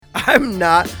I'm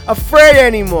not afraid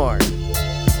anymore.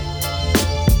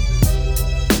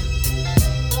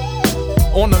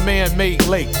 On the man-made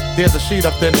lake, there's a sheet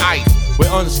of thin ice where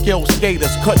unskilled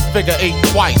skaters couldn't figure 8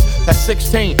 twice. That's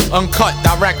 16, uncut,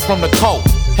 direct from the cold.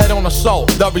 Head on the soul,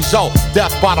 the result,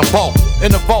 death by the bow.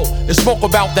 In the vote, it spoke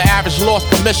about the average lost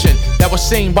commission that was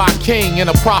seen by King in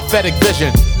a prophetic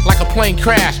vision. Like a plane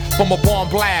crash from a bomb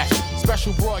blast.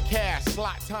 Special broadcast,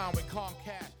 slot time with Comcast.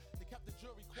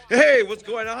 Hey, what's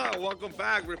going on? Welcome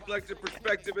back. Reflective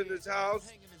Perspective in this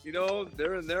house. You know,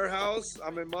 they're in their house.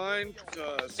 I'm in mine.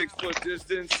 6 foot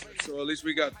distance. So at least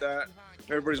we got that.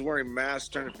 Everybody's wearing masks,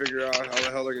 trying to figure out how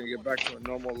the hell they're going to get back to a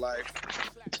normal life.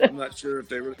 I'm not sure if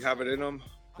they really have it in them.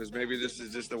 Because maybe this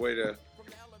is just a way to...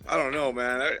 I don't know,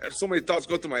 man. So many thoughts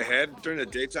go through my head during the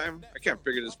daytime. I can't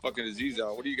figure this fucking disease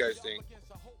out. What do you guys think?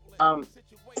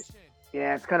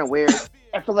 Yeah, it's kind of weird.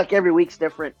 I feel like every week's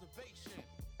different.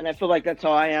 And I feel like that's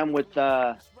how I am with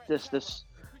this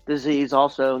disease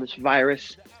also, this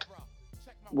virus.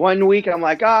 One week I'm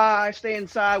like, I stay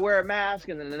inside, wear a mask.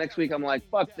 And then the next week I'm like,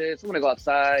 fuck this, I'm going to go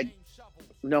outside,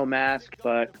 no mask.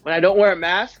 But when I don't wear a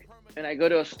mask and I go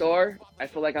to a store, I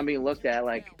feel like I'm being looked at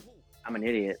like I'm an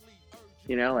idiot.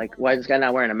 You know, like, why is this guy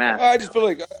not wearing a mask? I just feel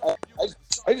like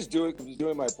I just do it because I'm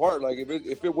doing my part. Like,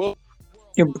 if it will.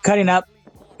 You're cutting up.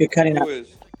 You're cutting up.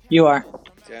 You are.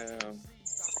 Damn.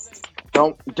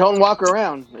 Don't walk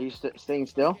around. Are you staying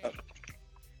still?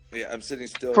 Yeah, I'm sitting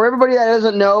still. For everybody that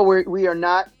doesn't know, we are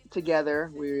not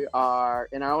together. We are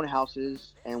in our own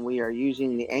houses, and we are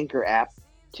using the Anchor app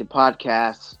to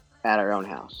podcast at our own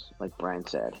house, like Brian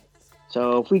said.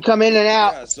 So if we come in and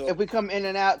out,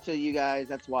 to you guys,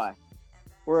 that's why.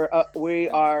 We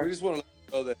just want to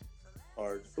know that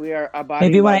hard. We are abiding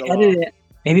maybe when by I the edit law. it.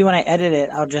 Maybe when I edit it,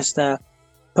 I'll just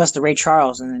plus the Ray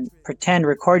Charles and then pretend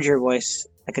record your voice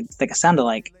like a sound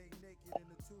alike,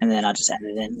 and then I'll just edit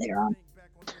it in later on.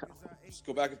 Just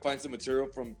go back and find some material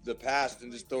from the past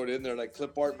and just throw it in there like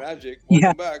clip art magic.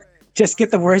 Welcome back. Just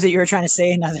get the words that you were trying to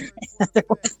say in other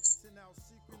words.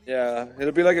 Yeah,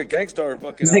 it'll be like a Gangstar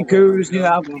fucking. It's the Guru's new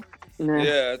album.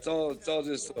 Yeah, it's all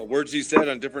just words he said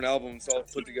on different albums, all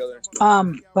put together.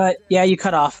 But yeah, you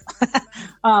cut off.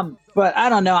 But I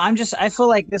don't know. I feel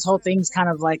like this whole thing's kind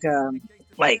of like I'm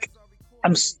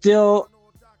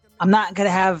not gonna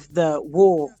have the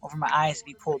wool over my eyes to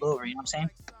be pulled over. You know what I'm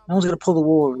saying? No one's gonna pull the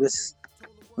wool over this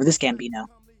Gambino.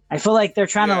 I feel like they're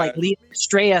trying to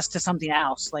stray us to something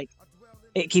else. Like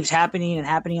it keeps happening and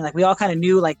happening. Like we all kind of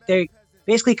knew. Like they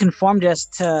basically conformed us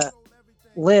to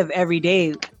live every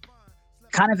day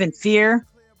kind of in fear.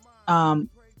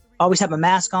 Always have a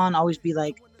mask on. Always be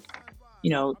like,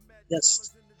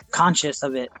 just conscious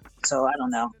of it. So I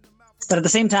don't know. But at the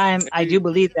same time, I do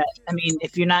believe that. I mean,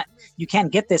 if you're not, you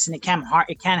can't get this, and it can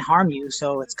harm you.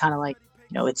 So it's kind of like,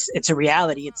 it's a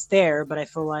reality. It's there, but I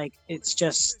feel like it's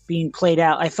just being played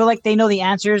out. I feel like they know the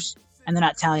answers, and they're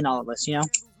not telling all of us.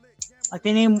 Like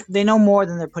they know more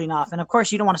than they're putting off. And of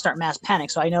course, you don't want to start mass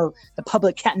panic. So I know the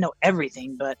public can't know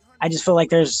everything, but I just feel like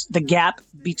there's the gap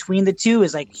between the two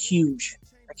is like huge,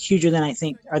 like huger than I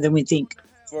think, or than we think.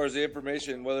 As far as the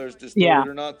information, whether it's distorted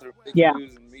or not through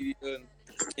news and media.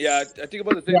 I think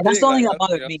about the same thing. That's the only thing that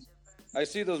bothered me. I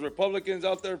see those Republicans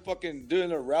out there fucking doing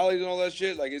their rallies and all that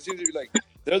shit. Like, it seems to be like,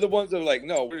 they're the ones that are like,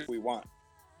 no, what do we want?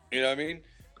 You know what I mean?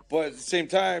 But at the same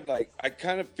time, like, I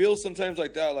kind of feel sometimes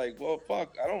like that, like, well,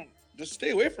 fuck, just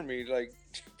stay away from me. Like,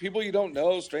 people you don't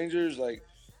know, strangers, like,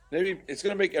 maybe it's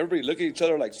going to make everybody look at each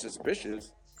other like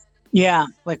suspicious. Yeah.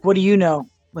 Like, what do you know?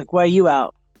 Like, why are you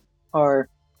out? Or,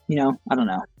 I don't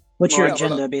know. What's your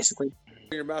agenda, basically?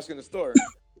 Your mask in the store.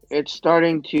 It's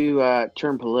starting to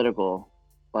turn political,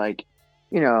 like,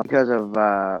 because of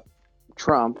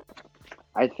Trump.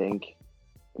 I think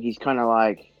he's kind of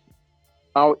like,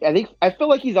 I feel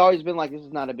like he's always been like, this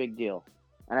is not a big deal,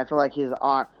 and I feel like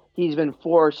he's been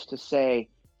forced to say,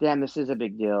 damn, this is a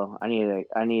big deal. I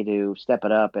need to step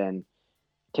it up and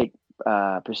take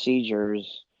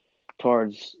procedures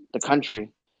towards the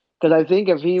country. Because I think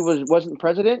if he wasn't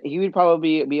president, he would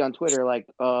probably be on Twitter like,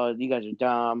 you guys are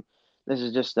dumb. This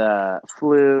is just a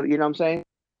flu, you know what I'm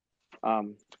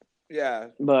saying? Yeah.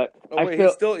 But he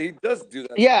does do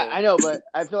that. Yeah, I know, but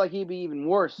I feel like he'd be even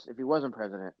worse if he wasn't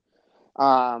president.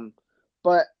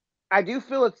 But I do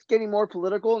feel it's getting more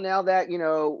political now that,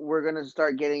 we're going to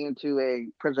start getting into a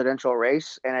presidential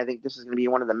race. And I think this is going to be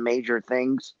one of the major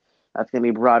things that's going to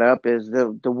be brought up is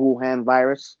the Wuhan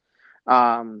virus.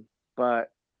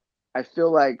 But I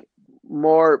feel like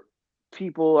more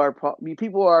people are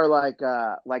like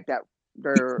that.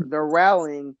 They're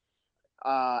rallying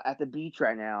at the beach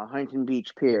right now, Huntington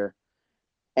Beach Pier,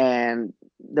 and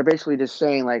they're basically just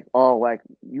saying like, oh, like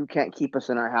you can't keep us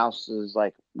in our houses,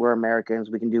 like we're Americans,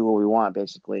 we can do what we want,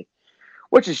 basically,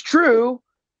 which is true,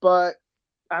 but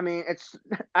I mean, it's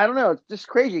I don't know, it's just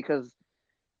crazy because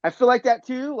I feel like that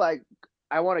too. Like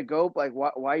I want to go, like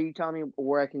why are you telling me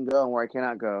where I can go and where I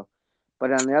cannot go?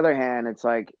 But on the other hand, it's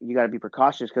like you got to be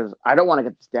precautious because I don't want to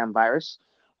get this damn virus,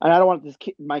 and I don't want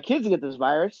my kids to get this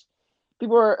virus.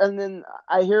 People are, and then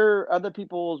I hear other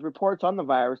people's reports on the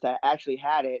virus that actually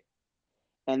had it,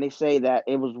 and they say that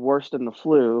it was worse than the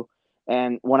flu.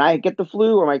 And when I get the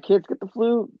flu or my kids get the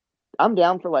flu, I'm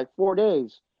down for like 4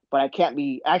 days, but I can't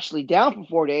be actually down for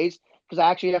 4 days because I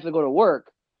actually have to go to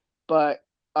work. But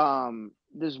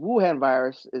this Wuhan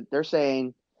virus, they're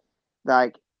saying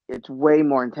like it's way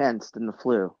more intense than the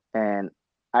flu, and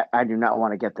I do not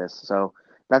want to get this. So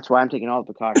that's why I'm taking all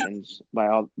the precautions by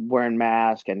all wearing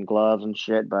masks and gloves and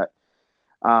shit. But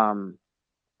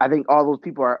I think all those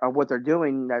people are what they're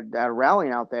doing that are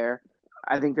rallying out there.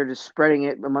 I think they're just spreading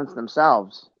it amongst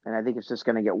themselves, and I think it's just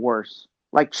going to get worse.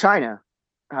 Like China,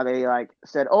 how they like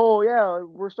said, "Oh yeah,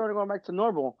 we're starting going back to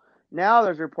normal." Now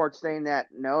there's reports saying that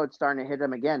no, it's starting to hit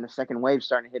them again. The second wave's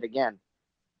starting to hit again.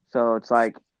 So it's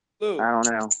like Lou. I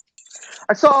don't know.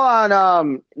 I saw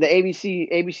on the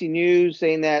ABC News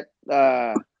saying that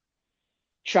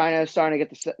China is starting to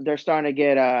get they're starting to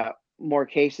get more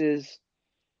cases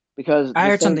because I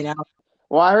heard something else.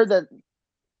 Well, I heard that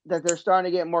they're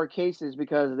starting to get more cases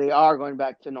because they are going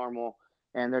back to normal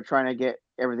and they're trying to get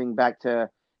everything back to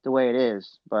the way it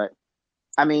is. But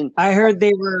I mean, I heard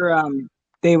they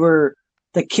were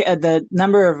the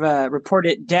number of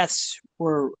reported deaths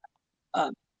were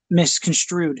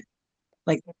misconstrued.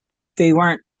 Like they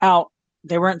weren't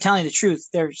telling the truth.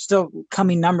 There's still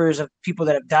coming numbers of people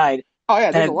that have died. Oh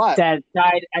yeah, there's a lot that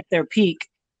died at their peak,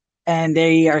 and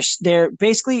they're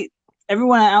basically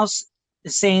everyone else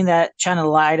is saying that China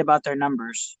lied about their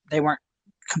numbers. They weren't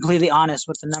completely honest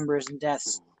with the numbers and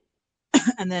deaths.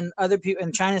 And then other people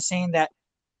in China saying that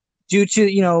due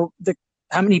to the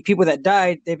how many people that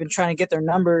died, they've been trying to get their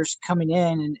numbers coming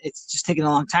in, and it's just taking a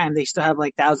long time. They still have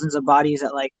like thousands of bodies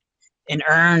that like in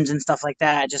urns and stuff like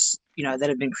that, just that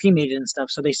have been cremated and stuff.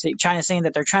 So they say China's saying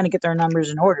that they're trying to get their numbers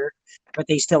in order, but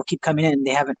they still keep coming in.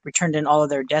 They haven't returned in all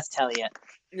of their death tally yet.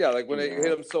 Yeah, like when they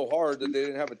hit them so hard that they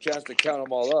didn't have a chance to count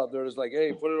them all up. They're just like,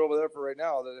 hey, put it over there for right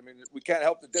now. I mean, we can't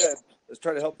help the dead. Let's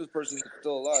try to help this person that's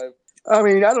still alive. I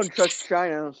mean, I don't trust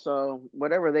China, so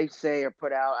whatever they say or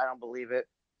put out, I don't believe it.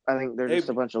 I think they're just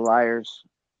a bunch of liars.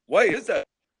 Why is that?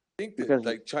 I think that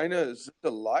like China is a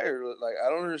liar. Like I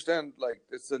don't understand. Like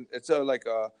it's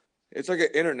like an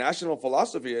international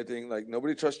philosophy. I think like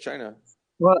nobody trusts China.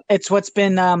 Well, it's what's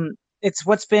been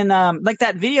like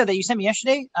that video that you sent me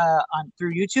yesterday on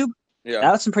through YouTube. Yeah,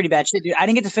 that was some pretty bad shit, dude. I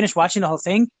didn't get to finish watching the whole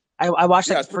thing. I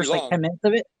watched like the first like 10 minutes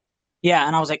of it. Yeah,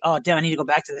 and I was like, oh damn, I need to go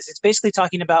back to this. It's basically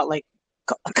talking about like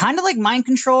kind of like mind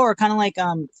control, or kind of like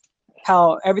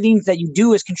how everything that you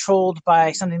do is controlled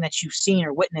by something that you've seen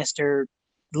or witnessed or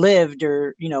lived,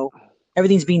 or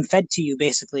everything's being fed to you,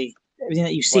 basically everything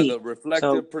that you see. By the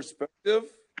reflective perspective.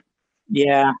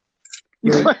 Yeah.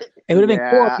 It would have been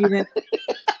cool if you didn't. It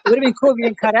would have been cool if you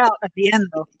didn't cut out at the end,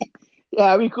 though.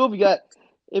 Yeah, it'd be cool if you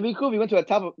went to on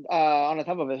the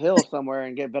top of a hill somewhere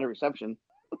and get better reception.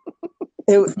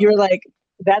 You're like,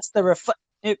 that's the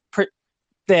reflective.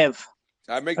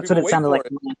 That's what it sounded like.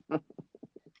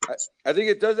 I think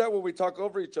it does that when we talk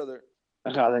over each other.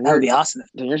 Oh, that would be awesome.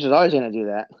 Then yours is always going to do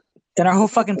that. Then our whole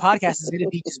fucking podcast is going to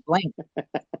be just blank.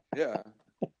 Yeah.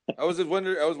 I was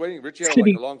waiting. Richie had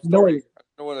like a long story. Noise. I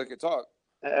don't know when I could talk.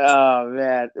 Oh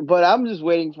man, but I'm just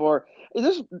waiting for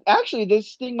this. Actually,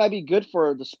 this thing might be good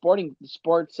for the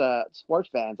sports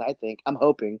fans. I think I'm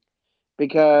hoping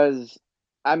because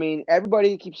I mean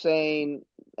everybody keeps saying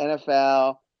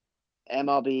NFL,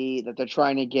 MLB that they're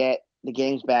trying to get the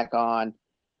games back on.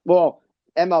 Well,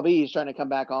 MLB is trying to come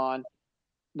back on,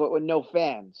 but with no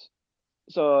fans.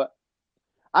 So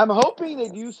I'm hoping they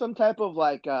do some type of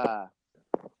like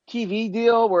TV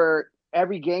deal where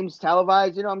every game's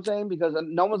televised. You know what I'm saying? Because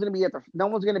no one's gonna be at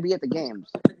the games.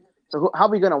 So how are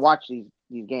we gonna watch these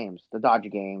games, the Dodger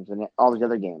games and all these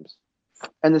other games?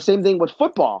 And the same thing with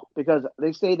football, because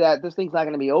they say that this thing's not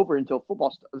gonna be over until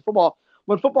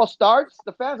when football starts,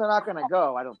 the fans are not gonna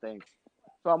go. I don't think.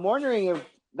 So I'm wondering if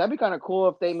that'd be kind of cool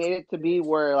if they made it to be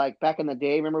where, like back in the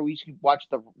day, remember we used to watch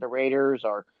the Raiders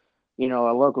or, a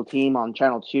local team on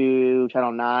Channel 2,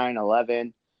 Channel 9,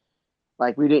 11.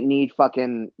 Like we didn't need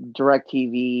fucking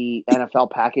DirecTV,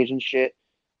 NFL package and shit.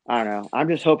 I don't know. I'm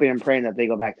just hoping and praying that they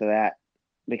go back to that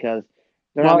because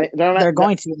they're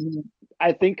going to.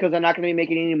 I think because they're not going to be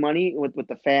making any money with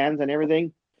the fans and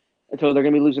everything. So they're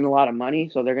going to be losing a lot of money.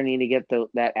 So they're going to need to get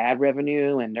that ad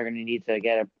revenue, and they're going to need to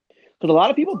get because a lot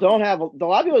of people don't have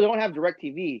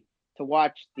DirecTV to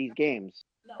watch these games,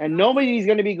 and nobody's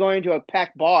going to be going to a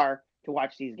packed bar to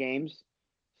watch these games.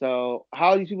 So how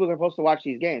are these people supposed to watch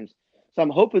these games? So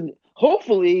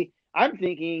hopefully, I'm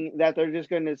thinking that they're just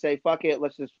going to say, "Fuck it,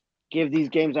 let's just give these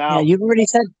games out." Yeah, you already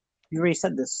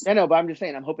said this. I know, but I'm just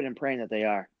saying, I'm hoping and praying that they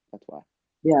are. That's why.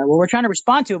 Yeah, well, we're trying to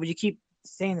respond to it, but you keep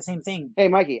saying the same thing. Hey,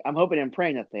 Mikey, I'm hoping and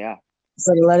praying that they are.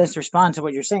 So to let us respond to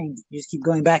what you're saying, you just keep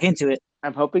going back into it.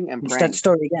 I'm hoping and You praying. start the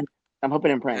story again. I'm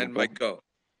hoping and praying. And Mike, go.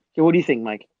 Okay, what do you think,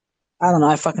 Mike? I don't know.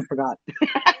 I fucking forgot.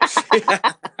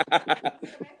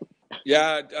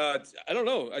 Yeah, I don't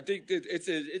know. I think that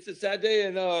it's a sad day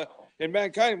in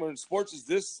mankind when sports is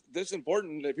this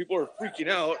important that people are freaking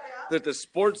out that the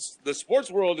sports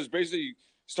world is basically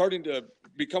starting to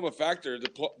become a factor.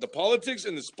 The politics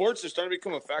and the sports are starting to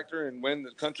become a factor in when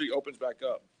the country opens back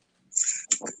up.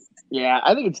 Yeah,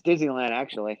 I think it's Disneyland,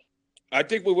 actually. I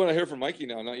think we want to hear from Mikey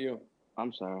now, not you.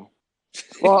 I'm sorry.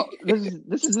 Well, this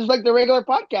is just like the regular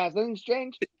podcast. Nothing's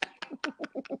changed.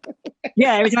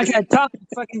 Yeah, every time I try to talk, you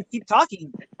fucking keep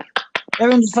talking.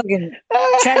 Everyone's just fucking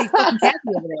chatty fucking Cathy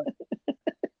over there.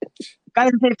 Guy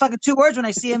doesn't say fucking 2 words when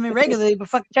I see him regularly, but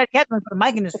fucking chatty Cathy put a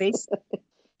mic in his face.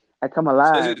 I come Says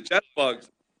alive. it, chat bugs.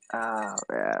 Oh,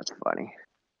 yeah, that's funny.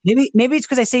 Maybe it's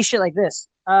because I say shit like this.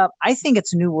 I think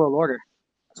it's a new world order.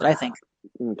 That's what I think.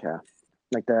 Okay,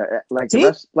 like See?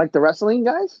 the wrestling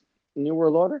guys, New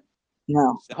World Order,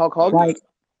 No, Hulk Hogan,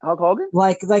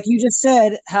 like you just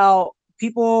said, how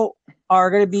people are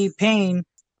going to be paying.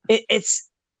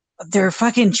 They're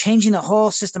fucking changing the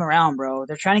whole system around, bro.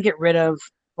 They're trying to get rid of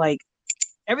like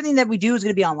everything that we do is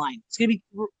going to be online. It's going to be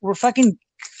we're fucking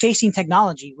facing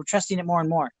technology. We're trusting it more and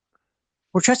more.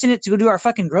 We're trusting it to go do our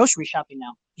fucking grocery shopping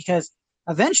now because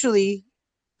eventually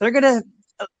they're gonna.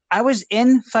 I was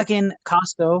in fucking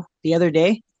Costco the other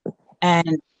day,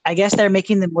 and I guess they're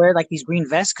making them wear like these green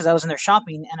vests because I was in there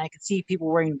shopping and I could see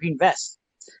people wearing green vests.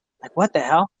 Like, what the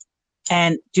hell?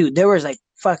 And dude, there was like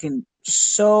fucking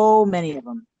so many of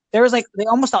them. There was like they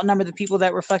almost outnumbered the people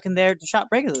that were fucking there to shop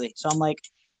regularly. So I'm like,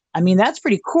 I mean, that's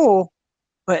pretty cool,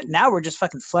 but now we're just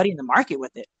fucking flooding the market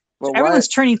with it. Well, Everyone's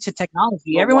turning to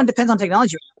technology. Well, Everyone depends on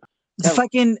technology. The Yeah.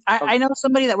 fucking I know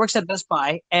somebody that works at Best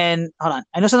Buy, and hold on,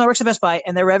 I know someone that works at Best Buy,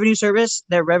 and their revenue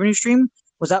stream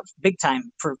was up big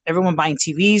time for everyone buying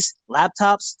TVs,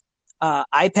 laptops,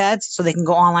 iPads, so they can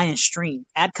go online and stream.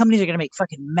 Ad companies are gonna make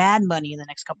fucking mad money in the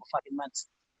next couple fucking months.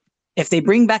 If they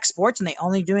bring back sports and they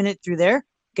only doing it through there,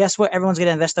 guess what? Everyone's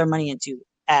gonna invest their money into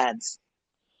ads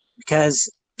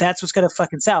because that's what's gonna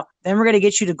fucking sell. Then we're gonna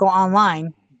get you to go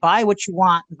online, buy what you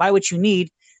want, buy what you need,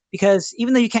 because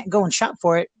even though you can't go and shop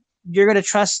for it, you're going to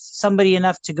trust somebody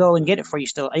enough to go and get it for you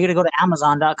still. You're going to go to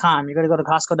Amazon.com. You're going to go to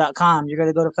Costco.com. You're going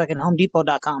to go to fucking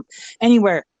HomeDepot.com.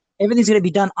 Anywhere. Everything's going to be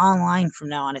done online from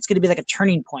now on. It's going to be like a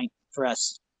turning point for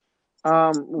us.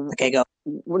 Okay, go.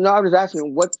 Well, no, I was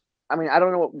asking I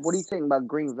don't know. What do you think about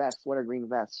green vests? What are green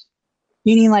vests?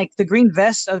 Meaning like the green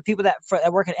vests are the people that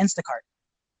work at Instacart.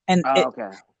 And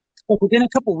Okay. within a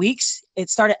couple weeks, it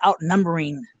started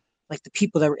outnumbering like the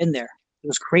people that were in there. It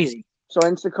was crazy. So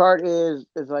Instacart is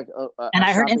like and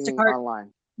I heard shopping Instacart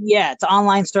online. Yeah, it's an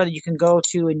online store that you can go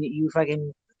to and you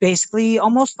fucking basically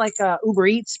almost like Uber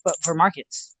Eats, but for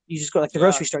markets. You just go like the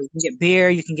grocery store. You can get beer,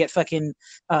 you can get fucking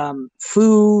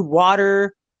food,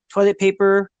 water, toilet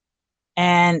paper,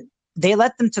 and they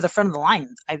let them to the front of the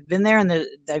line. I've been there and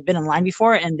I've been in line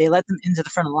before, and they let them into the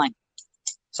front of the line.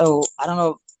 So I don't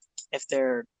know if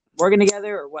they're working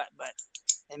together or what, but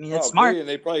I mean it's smart. And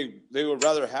they would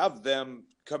rather have them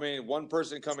one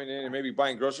person coming in and maybe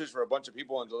buying groceries for a bunch of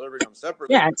people and delivering them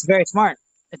separately. Yeah, it's very smart.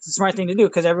 It's a smart thing to do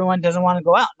because everyone doesn't want to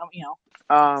go out. You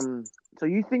know. So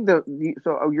you think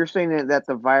you're saying that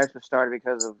the virus was started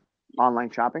because of online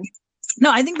shopping? No,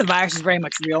 I think the virus is very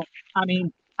much real. I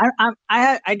mean,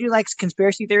 I do like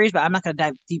conspiracy theories, but I'm not going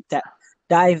to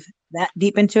dive that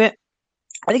deep into it.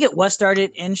 I think it was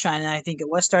started in China. I think it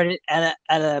was started at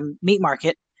a meat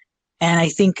market. And I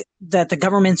think that the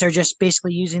governments are just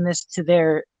basically using this to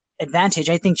their advantage.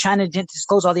 I think China didn't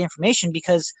disclose all the information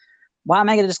because why am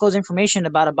I going to disclose information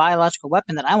about a biological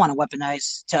weapon that I want to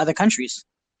weaponize to other countries?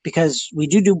 Because we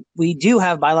do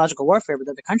have biological warfare with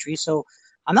other countries. So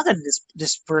I'm not going to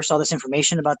disperse all this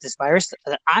information about this virus.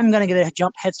 I'm going to get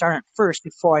a head start on it first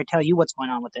before I tell you what's going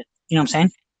on with it. You know what I'm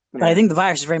saying? Yeah. But I think the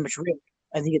virus is very much real.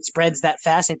 I think it spreads that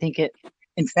fast. I think it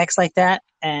infects like that.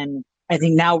 And I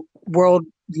think now world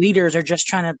leaders are just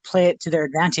trying to play it to their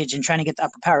advantage and trying to get the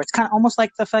upper power. It's kind of almost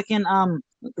like the fucking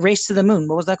race to the moon.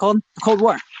 What was that called? The Cold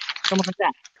War. It's almost like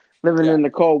that. Living in the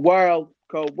cold world.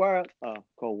 Cold World. Oh,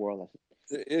 Cold World.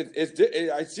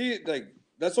 I see it like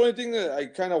that's the only thing that I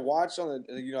kind of watch on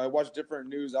the. I watch different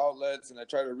news outlets and I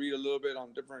try to read a little bit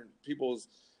on different people's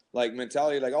like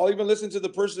mentality. Like I'll even listen to the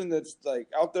person that's like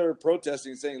out there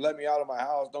protesting, saying, "Let me out of my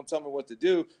house! Don't tell me what to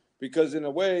do." Because in a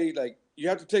way, like you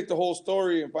have to take the whole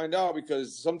story and find out.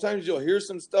 Because sometimes you'll hear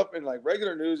some stuff in like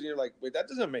regular news and you're like, "Wait, that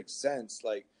doesn't make sense."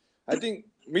 Like I think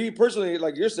me personally,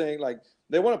 like you're saying, like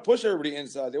they want to push everybody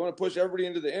inside. They want to push everybody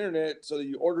into the internet so that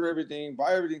you order everything,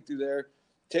 buy everything through there.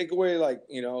 Take away like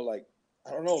like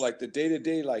I don't know, like the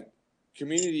day-to-day like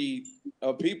community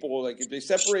of people. Like if they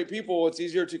separate people, it's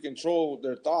easier to control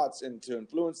their thoughts and to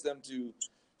influence them to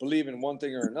believe in one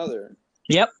thing or another.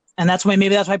 Yep, and maybe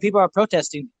that's why people are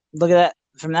protesting. Look at that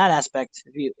from that aspect.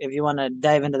 If you want to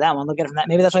dive into that one, look at it from that.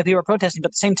 Maybe that's why people are protesting, but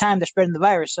at the same time they're spreading the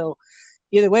virus. So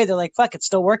either way, they're like, "Fuck, it's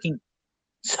still working."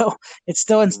 So it's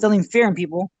still instilling fear in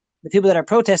people. The people that are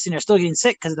protesting are still getting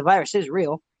sick because the virus is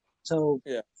real. So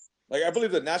yeah. Like I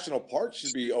believe the national parks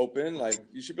should be open. Like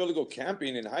you should be able to go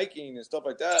camping and hiking and stuff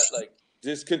like that. Like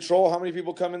just control how many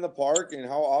people come in the park and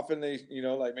how often they,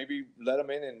 like maybe let them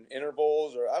in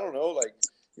intervals or I don't know. Like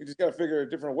you just got to figure a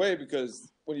different way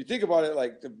because when you think about it,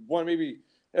 like the one maybe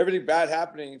everything bad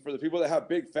happening for the people that have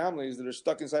big families that are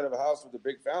stuck inside of a house with a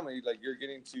big family, like you're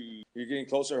getting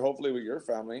closer hopefully with your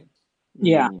family.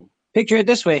 Yeah. Picture it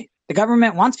this way. The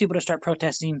government wants people to start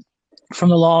protesting from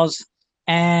the laws.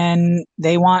 And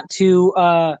they want to,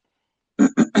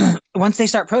 once they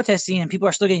start protesting and people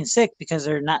are still getting sick because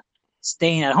they're not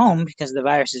staying at home because the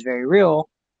virus is very real,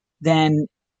 then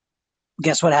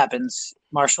guess what happens?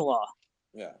 Martial law.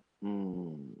 Yeah.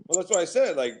 Well, that's why I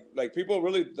said, like people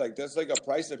really, like, that's like a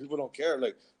price that people don't care.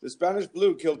 Like the Spanish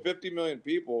flu killed 50 million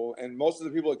people, and most of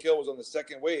the people it killed was on the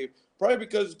second wave, probably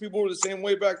because people were the same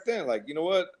way back then. Like, you know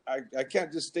what? I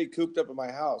can't just stay cooped up in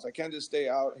my house. I can't just stay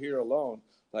out here alone.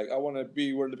 Like, I want to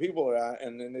be where the people are at,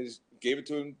 and then they just gave it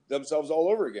to themselves all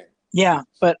over again. Yeah,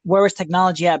 but where was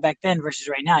technology at back then versus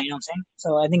right now? You know what I'm saying?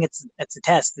 So I think it's a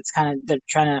test. It's kind of they're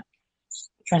trying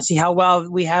to see how well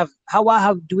we have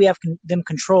how do we have them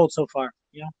controlled so far.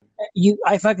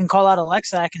 If I can call out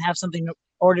Alexa, I can have something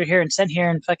ordered here and sent here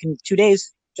in fucking 2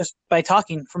 days just by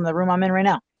talking from the room I'm in right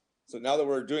now. So now that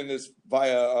we're doing this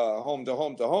via home to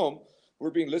home to home, we're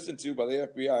being listened to by the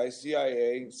FBI,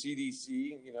 CIA,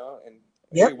 CDC, and.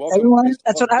 Yep, hey, everyone.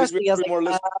 That's what I was thinking.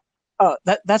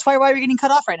 That's why we're getting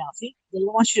cut off right now. See, they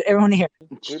don't want everyone to hear.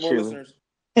 3 more listeners.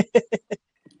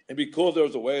 It'd be cool if there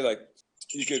was a way like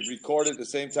you could record it at the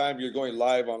same time you're going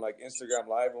live on like Instagram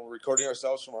Live, and we're recording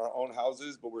ourselves from our own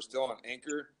houses, but we're still on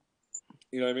Anchor.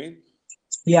 You know what I mean?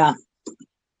 Yeah. That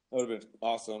would have been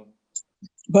awesome.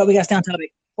 But we got down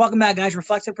topic. Welcome back, guys.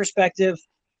 Reflective Perspective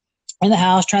in the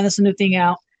house, trying this new thing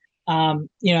out.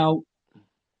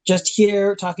 Just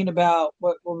here talking about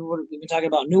what we've been talking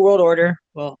about New World Order.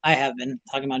 Well, I have been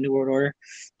talking about New World Order.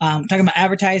 Talking about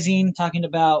advertising, talking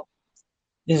about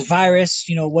this virus,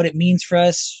 what it means for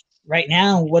us right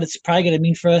now, what it's probably going to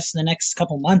mean for us in the next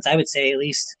couple months, I would say at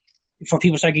least, before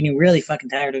people start getting really fucking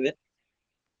tired of it.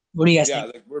 What do you guys think?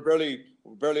 Yeah, like we're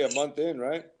barely a month in,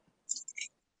 right?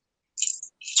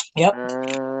 Yep.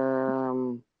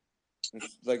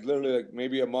 It's like literally like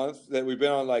maybe a month that we've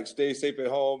been on like stay safe at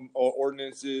home or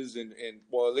ordinances and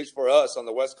well, at least for us on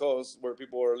the West Coast where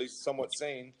people are at least somewhat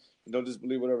sane and don't just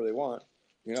believe whatever they want,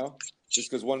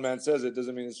 just because one man says it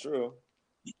doesn't mean it's true.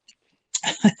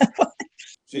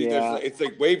 See, it's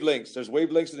like wavelengths. There's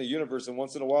wavelengths in the universe, and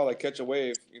once in a while I catch a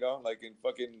wave, like in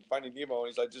fucking Finding Nemo, and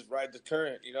he's like, just ride the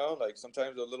current, like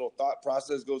sometimes a little thought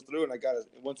process goes through, and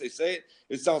once they say it,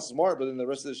 it sounds smart, but then the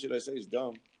rest of the shit I say is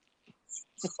dumb.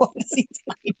 What is he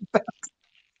talking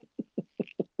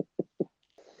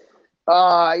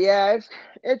about? Yeah,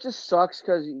 it just sucks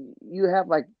because you have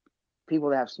like people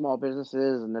that have small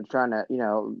businesses and they're trying to,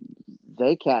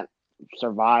 they can't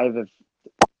survive if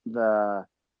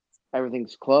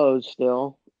everything's closed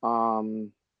still.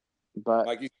 But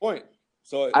Mikey's point.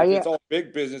 So if it's all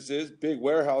big businesses, big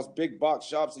warehouse, big box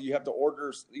shops that you have to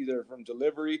order either from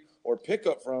delivery or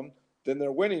pickup from, then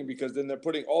they're winning because then they're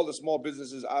putting all the small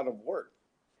businesses out of work.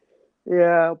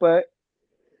 Yeah, but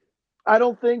I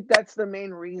don't think that's the main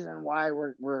reason why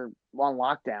we're on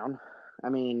lockdown. I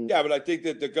mean, yeah, but I think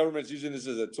that the government's using this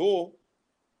as a tool.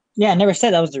 Yeah, I never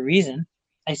said that was the reason.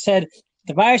 I said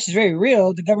the virus is very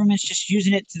real. The government's just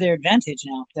using it to their advantage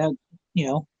now.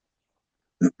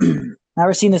 Now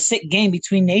we're seeing a sick game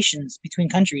between nations, between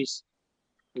countries.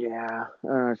 Yeah,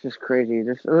 it's just crazy.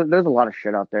 There's a lot of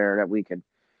shit out there that we could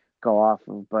go off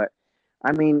of, but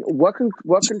I mean, what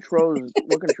controls us?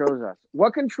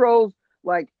 What controls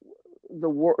like the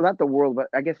world? Not the world, but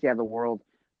I guess the world.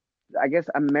 I guess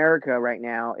America right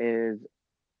now is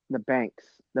The banks.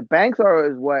 The banks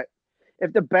are is what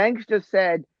if the banks just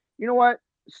said, you know what,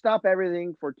 stop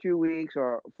everything for 2 weeks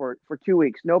or for 2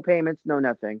 weeks, no payments, no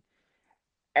nothing.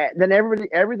 Then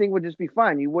everything would just be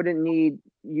fine. You wouldn't need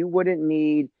people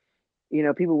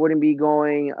wouldn't be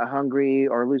going hungry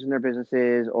or losing their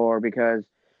businesses or because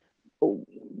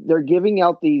they're giving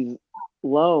out these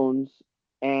loans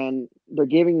and they're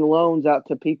giving loans out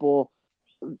to people.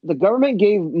 The government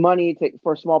gave money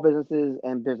for small businesses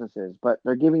and businesses, but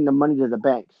they're giving the money to the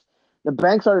banks. The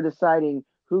banks are deciding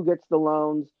who gets the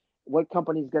loans, what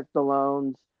companies get the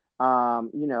loans.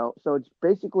 So it's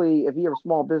basically if you have a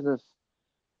small business,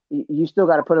 you still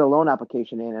got to put a loan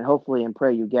application in and hopefully and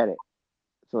pray you get it.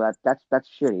 So that's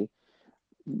shitty.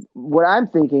 What I'm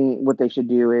thinking, what they should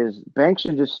do is banks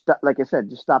should just like I said,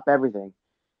 just stop everything.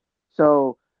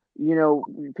 So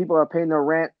people are paying their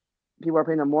rent, people are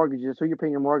paying their mortgages. Who you're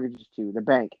paying your mortgages to? The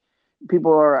bank.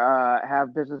 People are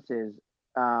have businesses,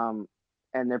 and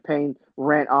they're paying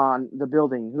rent on the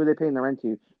building. Who are they paying the rent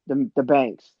to? The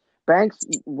banks. Banks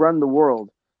run the world.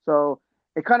 So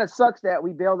it kind of sucks that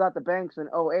we bailed out the banks in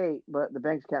 '08, but the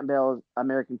banks can't bail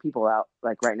American people out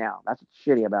like right now. That's what's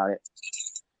shitty about it.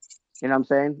 You know what I'm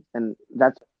saying? And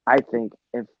that's I think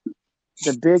if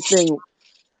the big thing.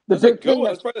 That's a good one.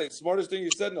 That's probably the smartest thing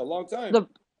you said in a long time.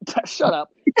 Shut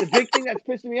up. The big thing that's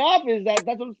pissing me off is that's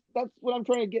what I'm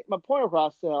trying to get my point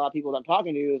across to a lot of people that I'm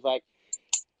talking to is like,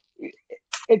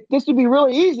 this would be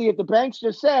really easy if the banks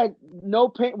just said no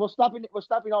pay. We're stopping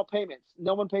all payments.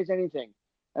 No one pays anything.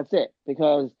 That's it,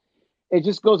 because it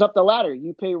just goes up the ladder.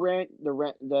 You pay rent,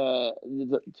 your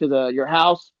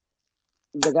house.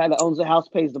 The guy that owns the house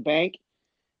pays the bank.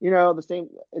 The same.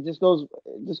 It just goes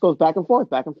back and forth,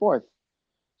 back and forth.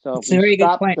 So it's a very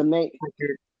good point.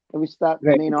 If we stop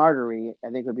the main artery, I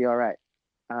think we'll be all right.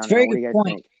 It's a very good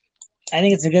point. I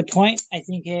think it's a good point. I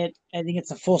think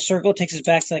it's a full circle. It takes us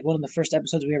back to like one of the first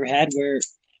episodes we ever had where,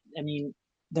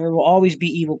 there will always be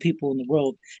evil people in the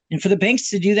world. And for the banks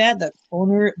to do that, the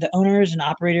owners and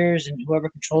operators and whoever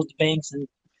controls the banks and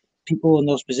people in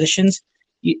those positions,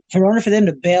 in order for them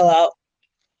to bail out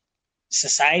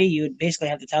society, you would basically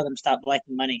have to tell them stop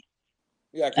collecting money.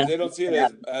 Yeah, because they don't see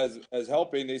it as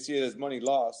helping. They see it as money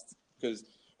lost. Because,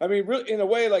 really, in a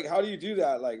way, like, how do you do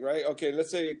that? Like, right? Okay, let's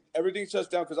say everything shuts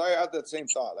down. Because I had that same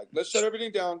thought. Like, let's shut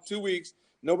everything down 2 weeks.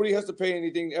 Nobody has to pay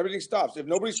anything. Everything stops. If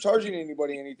nobody's charging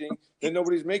anybody anything, then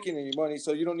nobody's making any money.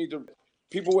 So you don't need to.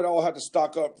 People would all have to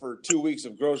stock up for 2 weeks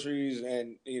of groceries,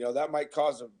 and that might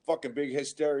cause a fucking big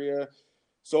hysteria.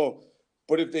 So,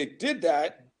 but if they did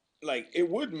that, like, it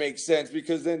would make sense,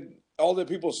 because then all the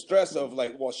people stress of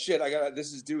like, well, shit,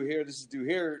 this is due here,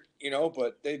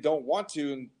 but they don't want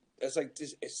to, and it's like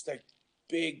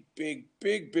big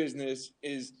business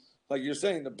is like you're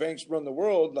saying, the banks run the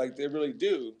world, like they really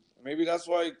do. Maybe that's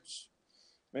why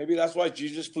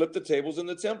Jesus flipped the tables in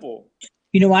the temple.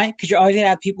 You know why? Because you're always gonna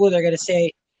have people that are gonna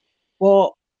say,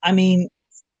 well, I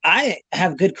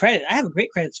have good credit. I have a great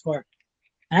credit score,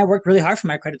 and I worked really hard for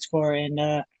my credit score,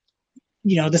 and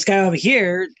this guy over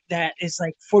here that is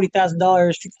like $40,000,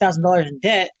 $50,000 in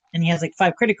debt, and he has like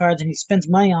 5 credit cards, and he spends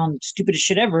money on stupidest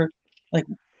shit ever. Like,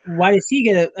 why does he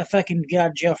get a fucking get out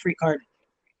of jail free card?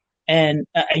 And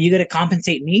are you going to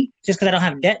compensate me just because I don't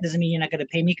have debt? Doesn't mean you're not going to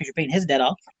pay me because you're paying his debt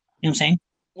off. You know what I'm saying?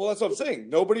 Well, that's what I'm saying.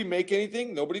 Nobody make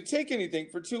anything. Nobody take anything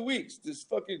for 2 weeks. Just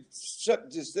fucking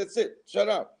that's it. Shut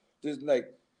up. Just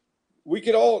like. We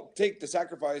could all take the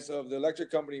sacrifice of the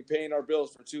electric company paying our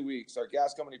bills for 2 weeks, our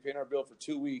gas company paying our bill for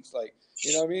 2 weeks. Like,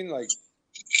 you know what I mean? Like,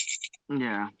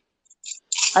 yeah.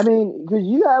 Because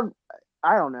you have,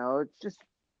 I don't know. It's just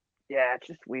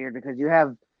weird because you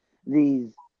have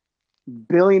these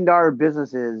billion-dollar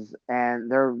businesses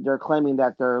and they're claiming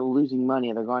that they're losing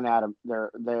money. They're going out of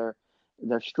they're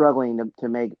struggling to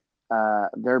make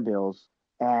their bills,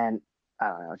 and I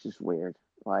don't know. It's just weird.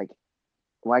 Like,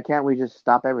 why can't we just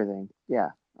stop everything? Yeah,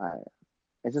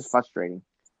 it's just frustrating.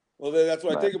 Well, that's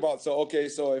what I think about. So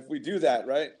if we do that,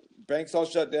 right? Banks all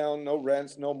shut down, no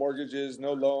rents, no mortgages,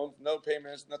 no loans, no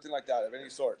payments, nothing like that of any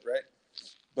sort, right?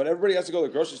 But everybody has to go to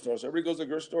the grocery store. So everybody goes to the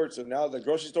grocery store. So now the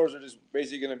grocery stores are just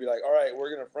basically going to be like, all right,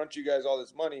 we're going to front you guys all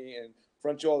this money and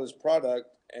front you all this product.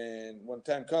 And when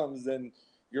time comes, then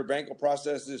your bank will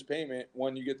process this payment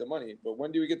when you get the money. But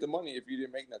when do we get the money if you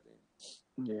didn't make nothing?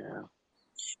 Yeah.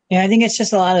 Yeah, I think it's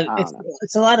just a lot of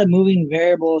it's a lot of moving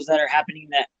variables that are happening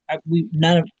that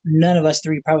none of us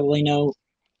three probably know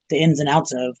the ins and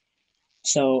outs of.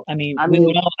 So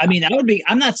that would be.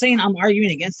 I'm not saying I'm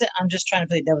arguing against it. I'm just trying to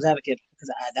play devil's advocate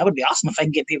because that would be awesome if I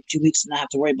can get paid for 2 weeks and not have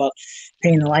to worry about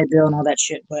paying the light bill and all that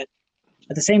shit. But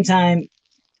at the same time,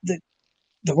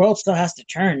 the world still has to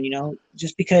turn.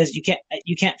 Just because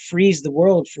you can't freeze the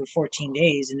world for 14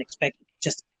 days and expect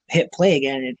just hit play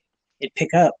again and it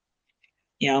pick up.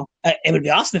 It would be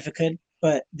awesome if it could,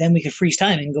 but then we could freeze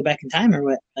time and go back in time or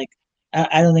what? Like,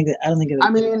 I don't think that. I don't think. I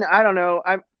mean, I don't know.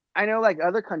 I know like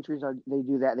other countries they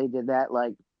do that. They did that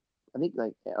like I think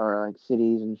like or like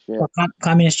cities and shit.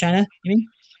 Communist China, you mean?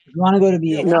 If you want to go to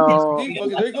be a No. Fucking,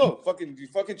 there you go. You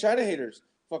fucking China haters.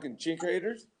 Fucking chink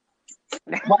haters.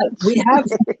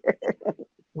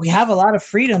 we have a lot of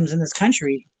freedoms in this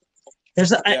country.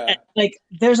 There's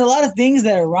there's a lot of things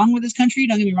that are wrong with this country.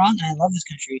 Don't get me wrong, and I love this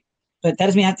country, but that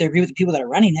doesn't mean I have to agree with the people that are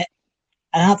running it.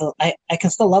 I don't have to. I can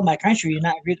still love my country and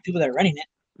not agree with the people that are running it.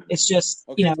 It's just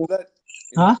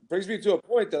that brings me to a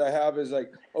point that I have is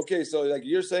like, okay, so like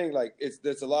you're saying like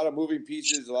there's a lot of moving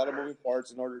pieces, a lot of moving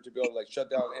parts in order to be able to like shut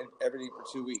down everything for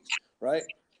 2 weeks, right?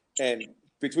 And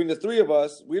between the three of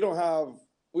us, we don't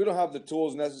have the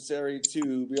tools necessary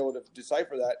to be able to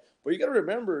decipher that. But you got to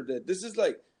remember that this is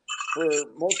like, for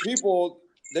most people,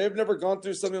 they've never gone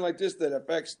through something like this that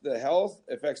affects the health,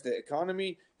 affects the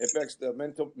economy, affects the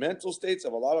mental states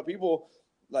of a lot of people.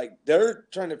 Like they're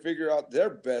trying to figure out their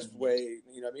best way,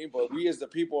 you know what I mean? But we as the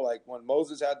people, like when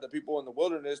Moses had the people in the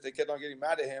wilderness, they kept on getting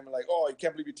mad at him and like, oh, you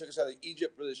can't believe you took us out of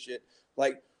Egypt for this shit.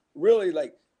 Like really,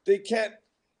 like they can't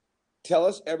tell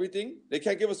us everything. They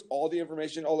can't give us all the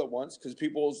information all at once because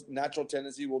people's natural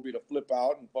tendency will be to flip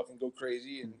out and fucking go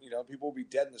crazy. And, people will be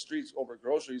dead in the streets over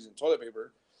groceries and toilet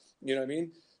paper. You know what I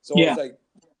mean? So It's like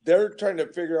they're trying to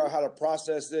figure out how to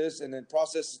process this and then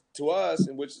process to us,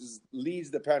 and which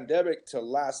leads the pandemic to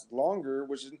last longer,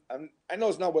 which is, I know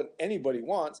it's not what anybody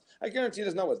wants. I guarantee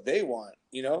it's not what they want,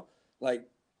 Like,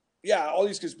 yeah, all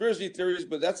these conspiracy theories,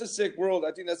 but that's a sick world.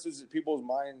 I think that's just people's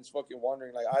minds fucking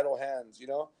wandering like idle hands,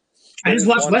 I just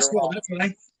watched Westworld. That's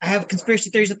why I have conspiracy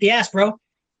theories up the ass, bro.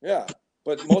 Yeah,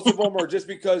 but most of them are just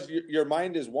because your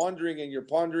mind is wandering and you're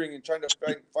pondering and trying to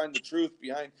find the truth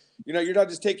behind. You're not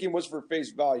just taking what's for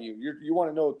face value. You want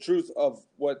to know the truth of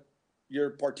what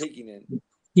you're partaking in.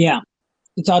 Yeah,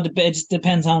 it just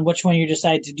depends on which one you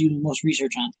decide to do the most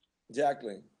research on.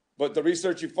 Exactly, but the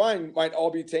research you find might all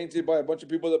be tainted by a bunch of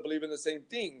people that believe in the same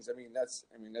things.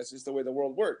 That's just the way the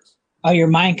world works. Oh, your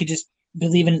mind could just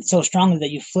believe in it so strongly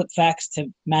that you flip facts to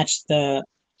match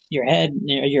your head,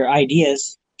 your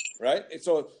ideas. Right. And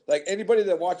so like anybody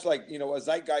that watched a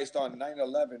Zeitgeist on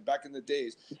 9/11 back in the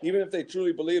days, even if they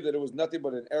truly believe that it was nothing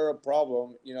but an Arab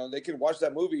problem, they could watch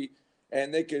that movie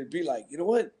and they could be like,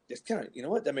 it's kind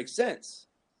of, that makes sense.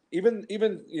 Even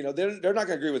they're not going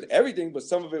to agree with everything, but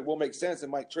some of it will make sense and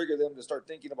might trigger them to start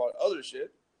thinking about other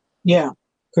shit. Yeah.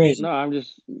 Crazy. No, I'm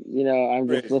just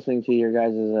just listening to your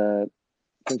guys'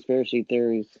 conspiracy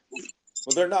theories.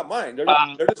 Well, they're not mine. They're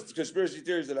just conspiracy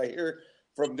theories that I hear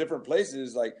from different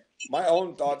places. Like my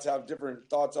own thoughts have different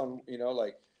thoughts on,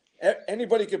 like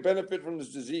anybody could benefit from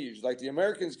this disease. Like the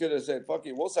Americans could have said, fuck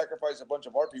it, we'll sacrifice a bunch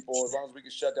of our people as long as we can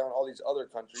shut down all these other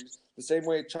countries. The same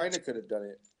way China could have done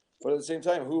it. But at the same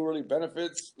time, who really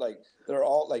benefits? Like they're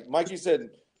all, like Mikey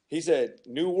said, he said,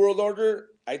 New World Order.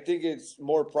 I think it's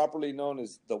more properly known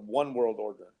as the One World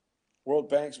Order. World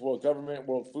banks, world government,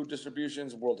 world food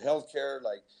distributions, world healthcare.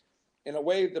 Like in a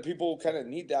way, the people kind of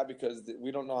need that because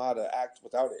we don't know how to act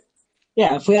without it.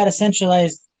 Yeah, if we had a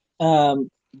centralized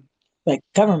government,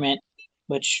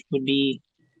 which would be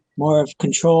more of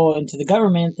control into the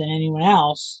government than anyone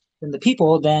else, than the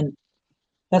people, then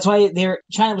that's why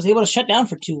China was able to shut down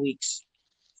for 2 weeks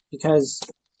because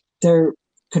they're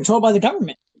controlled by the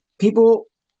government. People,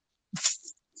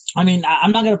 I'm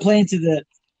not going to play into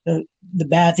the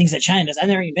bad things that China does. I've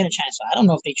never even been to China, so I don't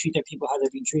know if they treat their people how they're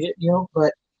being treated,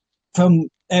 but from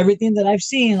everything that I've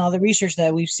seen, all the research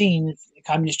that we've seen,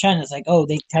 communist China is like, oh,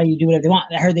 they tell you to do whatever they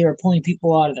want. I heard they were pulling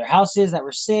people out of their houses that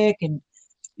were sick, and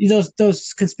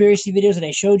those conspiracy videos that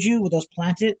I showed you with those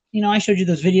planted, I showed you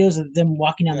those videos of them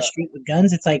walking down the street with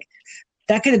guns. It's like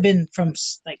that could have been from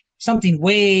like something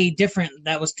way different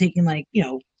that was taken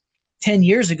 10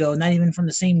 years ago, not even from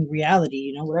the same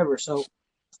reality, whatever. So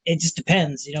it just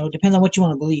depends, it depends on what you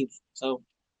want to believe. So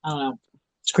I don't know.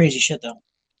 It's crazy shit though.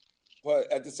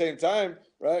 But at the same time,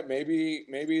 right? Maybe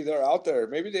they're out there.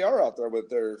 Maybe they are out there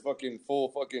with their fucking full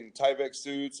fucking Tyvek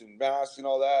suits and masks and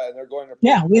all that, and they're going to.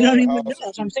 Yeah, we don't even know. That's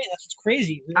what I'm saying. That's what's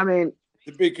crazy.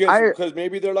 Because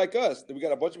maybe they're like us. We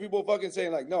got a bunch of people fucking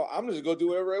saying like, no, I'm just gonna go do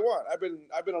whatever I want.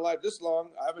 I've been alive this long.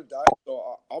 I haven't died,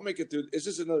 so I'll make it through. It's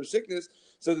just another sickness.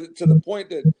 So to the point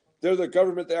that they're the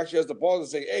government that actually has the balls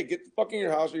to say, hey, get the fuck in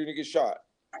your house or you're gonna get shot.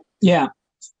 Yeah,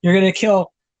 you're gonna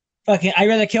kill. Fucking, I'd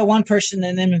rather kill one person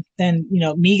than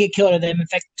me get killed or them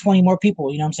infect 20 more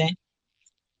people. You know what I'm saying?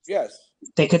 Yes.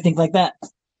 They could think like that.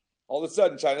 All of a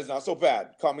sudden, China's not so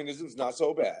bad. Communism's not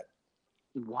so bad.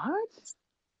 What?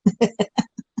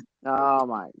 Oh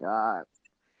my god!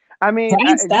 I mean,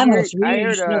 Brian's Thanos. I You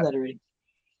heard should know that already.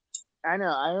 I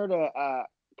know. I heard a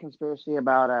conspiracy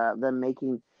about them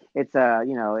making it's a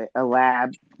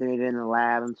lab. They made it in a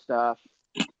lab and stuff.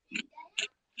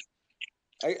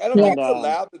 I don't think it's a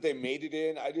lab that they made it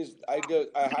in. I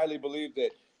highly believe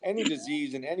that any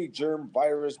disease and any germ,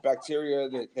 virus, bacteria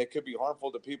that could be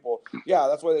harmful to people, yeah,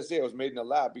 that's why they say it was made in a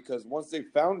lab, because once they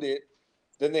found it,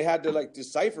 then they had to like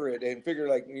decipher it and figure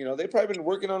they've probably been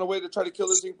working on a way to try to kill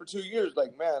this thing for 2 years.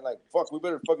 Like, man, like fuck, we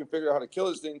better fucking figure out how to kill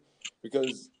this thing,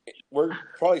 because we're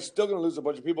probably still gonna lose a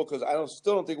bunch of people, because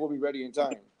still don't think we'll be ready in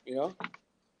time.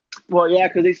 Well, yeah,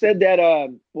 because they said that.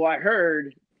 I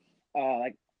heard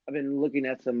like I've been looking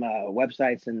at some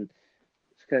websites and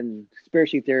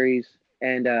conspiracy theories,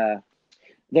 and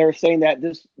they were saying that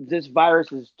this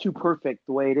virus is too perfect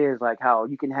the way it is, like how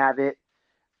you can have it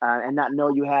and not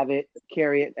know you have it,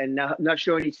 carry it, and not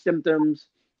show any symptoms,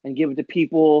 and give it to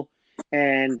people,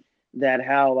 and that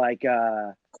how like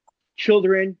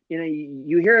children,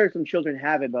 you hear some children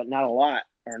have it, but not a lot,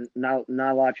 or not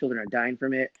a lot of children are dying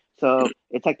from it. So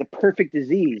it's like the perfect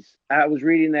disease. I was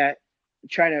reading that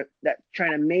China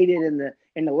made it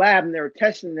in the lab, and they were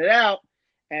testing it out,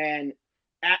 and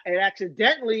it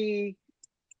accidentally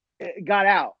got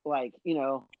out. Like,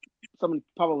 someone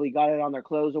probably got it on their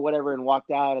clothes or whatever and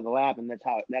walked out of the lab, and that's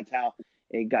how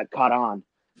it got caught on.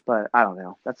 But I don't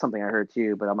know. That's something I heard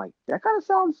too. But I'm like, that kind of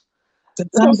sounds. It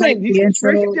sounds like these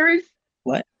conspiracy theories.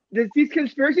 What? These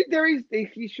conspiracy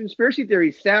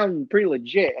theories sound pretty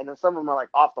legit, and then some of them are like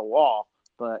off the wall.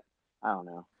 But I don't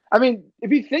know. I mean,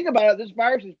 if you think about it, this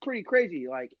virus is pretty crazy.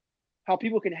 Like how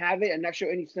people can have it and not show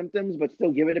any symptoms, but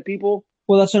still give it to people.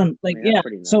 Well, that's what I'm like. Yeah.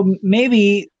 So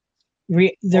maybe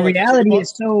the reality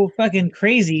is so fucking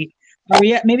crazy.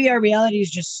 Maybe our reality is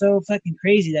just so fucking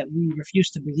crazy that we refuse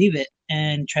to believe it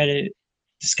and try to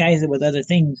disguise it with other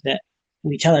things that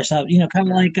we tell ourselves. Kind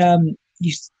of like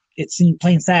it's in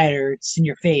plain sight, or it's in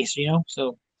your face.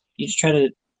 So you just try to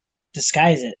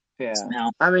disguise it. Yeah. Somehow.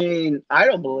 I mean, I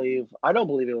don't believe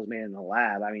it was made in the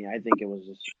lab. I mean, I think it was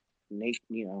just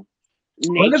nature.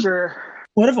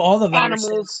 What if all the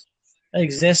viruses that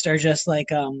exist are just like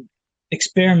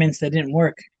experiments that didn't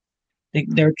work?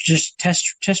 They're just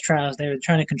test trials. They're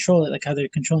trying to control it, like how they're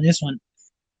controlling this one.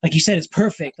 Like you said, it's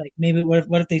perfect. Like maybe what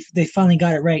if they finally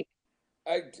got it right?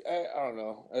 I don't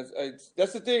know.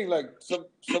 That's the thing. Like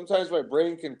sometimes my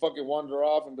brain can fucking wander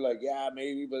off and be like, yeah,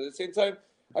 maybe. But at the same time,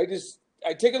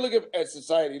 I take a look at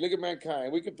society, look at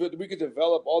mankind. We could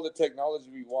develop all the technology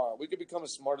we want. We could become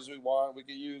as smart as we want. We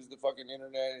could use the fucking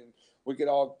internet, and we could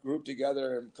all group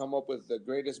together and come up with the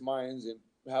greatest minds and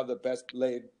have the best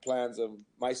laid plans of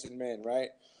mice and men, right?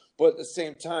 But at the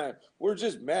same time, we're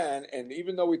just man, and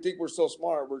even though we think we're so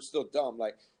smart, we're still dumb.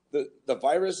 Like the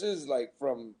viruses, like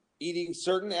from eating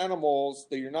certain animals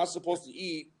that you're not supposed to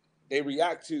eat, they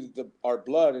react to our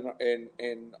blood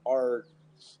and our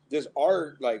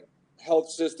like health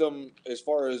system as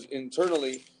far as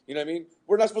internally. You know what I mean?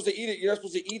 We're not supposed to eat it. You're not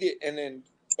supposed to eat it, and then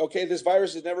okay, this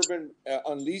virus has never been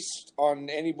unleashed on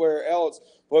anywhere else,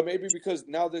 but maybe because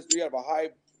now we have a high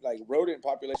like rodent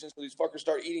population, so these fuckers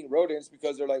start eating rodents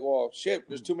because they're like, well, shit,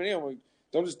 there's too many of them.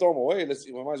 Don't just throw them away.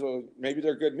 We might as well. Maybe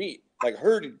they're good meat, like a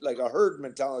herd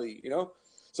mentality,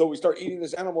 So we start eating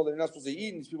this animal that they're not supposed to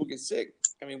eat, and these people get sick.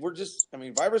 I mean,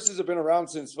 viruses have been around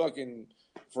since fucking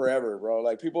forever, bro.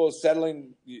 Like people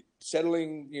settling,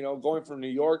 going from New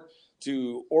York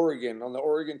to Oregon on the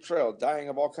Oregon Trail, dying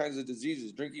of all kinds of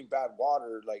diseases, drinking bad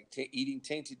water, like eating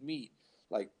tainted meat,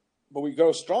 but we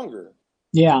grow stronger.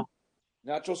 Yeah.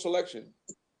 Natural selection.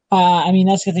 I mean,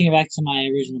 that's getting back to my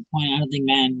original point. I don't think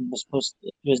man was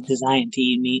designed to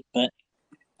eat meat, but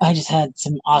I just had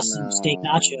some awesome steak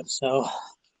nachos, so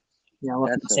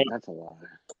what can I say? That's a lie.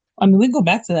 I mean, we can go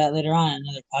back to that later on in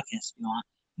another podcast if you want,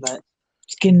 but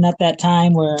it's getting at that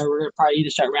time where we're gonna probably either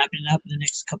start wrapping it up in the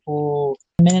next couple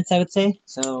minutes, I would say.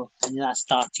 So any last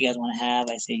thoughts you guys want to have,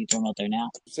 I say you throw them out there now.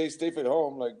 Say stay at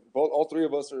home. Like all three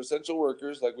of us are essential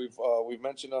workers, like we've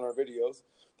mentioned on our videos.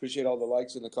 Appreciate all the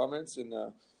likes and the comments, and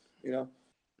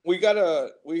we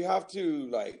have to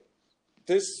like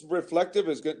this reflective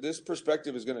is good. This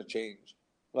perspective is going to change,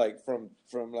 like from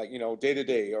like day to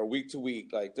day or week to week.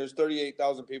 Like there's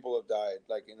 38,000 people have died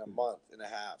like in a month and a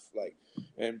half. Like,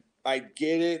 and I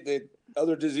get it that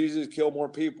other diseases kill more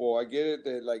people. I get it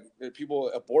that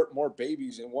people abort more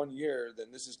babies in 1 year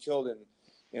than this is killed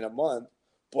in a month.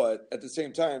 But at the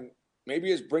same time,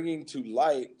 maybe it's bringing to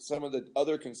light some of the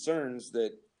other concerns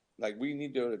that like we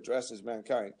need to address as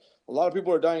mankind. A lot of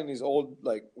people are dying in these old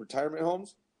like retirement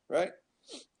homes, right?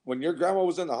 when your grandma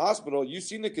was in the hospital, you've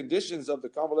seen the conditions of the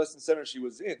convalescent center she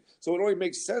was in. So it only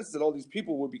makes sense that all these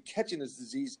people would be catching this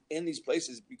disease in these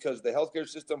places because the healthcare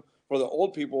system for the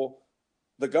old people,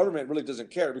 the government really doesn't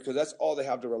care because that's all they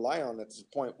have to rely on at this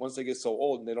point once they get so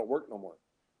old and they don't work no more.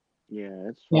 Yeah,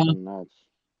 it's fucking nuts.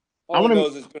 All I know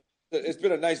is it's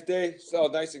been a nice day. It's all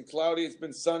nice and cloudy. It's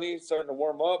been sunny, starting to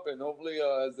warm up, and hopefully,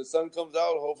 as the sun comes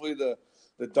out, hopefully the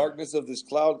darkness of this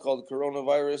cloud called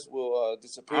coronavirus will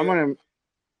disappear.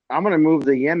 I'm gonna move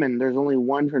to Yemen. There's only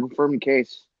one confirmed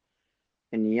case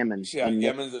in Yemen. Yeah,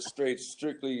 Yemen's a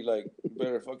strictly like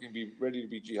better fucking be ready to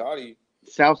be jihadi.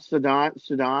 South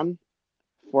Sudan,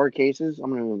 4 cases.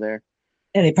 I'm gonna move there.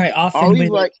 Yeah, they probably off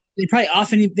anybody. They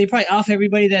probably off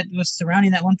everybody that was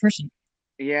surrounding that one person.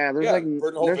 Yeah, there's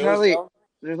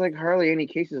hardly any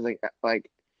cases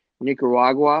like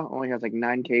Nicaragua only has like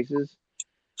 9 cases.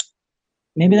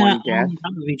 Maybe they're not on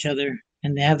top of each other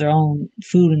and they have their own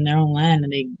food in their own land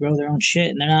and they grow their own shit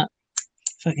and they're not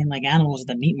fucking like animals at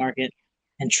the meat market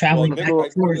and traveling back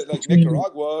and forth. Like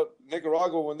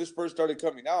Nicaragua, when this first started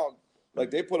coming out, like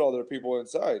they put all their people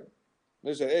inside.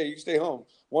 They said, "Hey, you can stay home.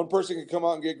 One person can come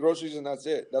out and get groceries, and that's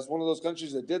it." That's one of those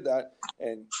countries that did that,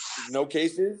 and no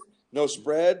cases, no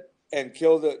spread, and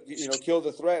kill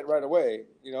the threat right away.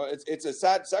 It's a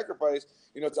sad sacrifice.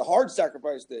 It's a hard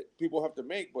sacrifice that people have to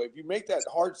make. But if you make that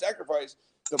hard sacrifice,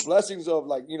 the blessings of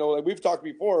like we've talked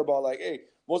before about like, hey,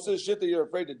 most of the shit that you're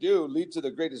afraid to do lead to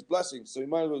the greatest blessings. So you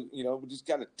might as well, just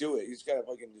gotta do it. You just gotta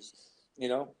fucking just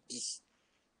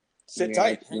sit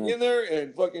tight, hang in there,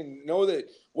 and fucking know that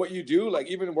what you do, like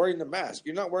even wearing the mask,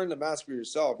 you're not wearing the mask for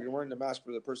yourself. You're wearing the mask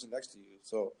for the person next to you.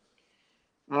 So.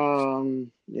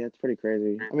 Yeah, it's pretty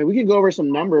crazy. I mean, we can go over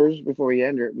some numbers before we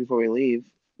leave.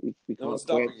 No one's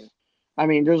stopping you. I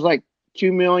mean, there's like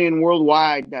 2 million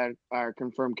worldwide that are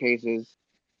confirmed cases.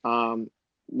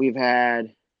 We've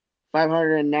had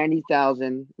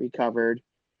 590,000 recovered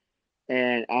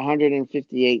and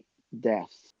 158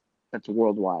 deaths. That's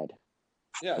worldwide.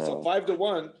 Yeah, so 5 to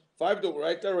 1,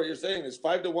 right there. What you're saying is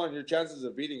 5 to 1. Your chances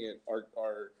of beating it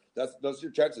are that's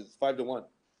your chances. 5 to 1.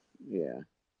 Yeah.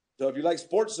 So if you like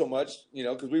sports so much,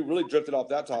 because we really drifted off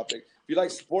that topic. If you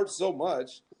like sports so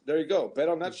much, there you go. Bet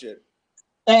on that shit.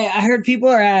 Hey, I heard people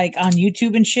are like on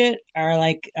YouTube and shit, are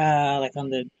like on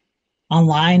the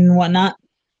online and whatnot,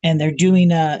 and they're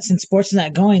doing since sports is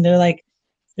not going, they're like,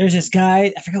 there's this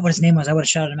guy, I forgot what his name was. I would have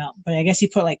shouted him out, but I guess he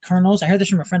put like kernels. I heard this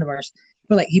from a friend of ours.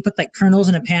 He put like kernels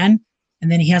in a pan,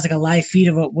 and then he has like a live feed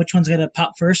of which one's gonna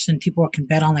pop first, and people can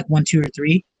bet on like 1, 2, or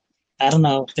 3. I don't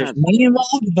know if there's money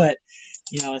involved, but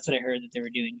that's what I heard that they were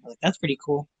doing. Like, that's pretty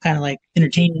cool. Kind of like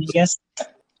entertaining, I guess.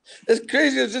 It's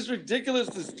crazy. It's just ridiculous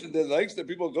the lengths that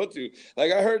people go to.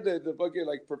 Like I heard that the fucking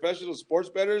like professional sports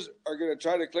bettors are gonna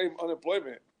try to claim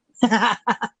unemployment.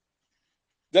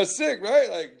 That's sick, right?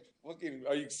 Like, fucking,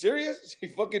 are you serious? You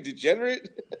fucking degenerate.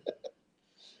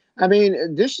 I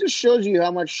mean, this just shows you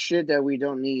how much shit that we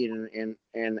don't need in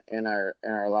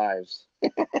our lives.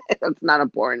 That's not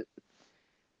important.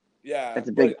 Yeah, it's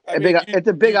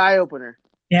a big eye opener.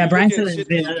 Yeah, Brian said shit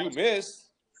that you do miss,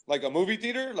 like a movie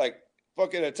theater, like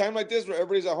fucking a time like this where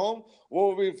everybody's at home.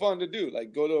 What would be fun to do?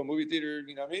 Like go to a movie theater.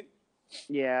 You know what I mean?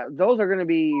 Yeah, those are going to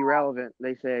be irrelevant.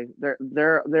 They say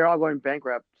they're all going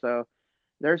bankrupt. So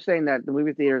they're saying that the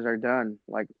movie theaters are done.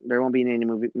 Like there won't be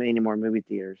any more movie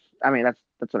theaters. I mean,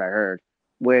 that's what I heard.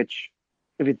 Which,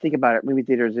 if you think about it, movie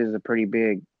theaters is a pretty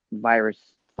big virus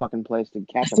fucking place to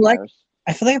catch a virus.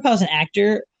 I feel like if I was an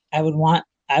actor, I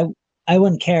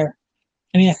wouldn't care.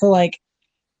 I mean, I feel like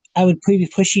I would probably be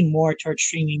pushing more towards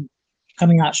streaming,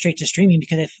 coming out straight to streaming,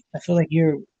 because I feel like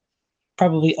you're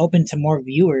probably open to more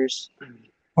viewers,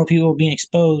 more people being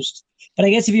exposed. But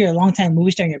I guess if you're a long-time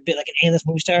movie star and you're a bit like an A-list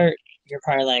movie star, you're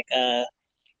probably like,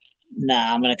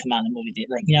 nah, I'm going to come out in the movie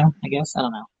theater. Like, I guess. I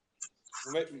don't know.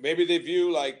 Maybe they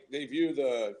view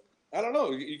the, I don't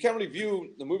know. You can't really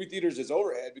view the movie theaters as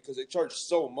overhead because they charge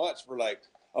so much for like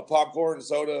a popcorn,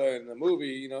 soda, and the movie.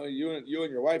 You and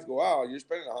your wife go out, you're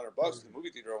spending $100 in the movie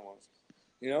theater almost.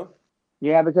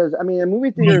 Yeah, because I mean, a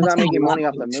movie theater is not making money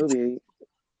off the movie;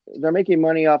 they're making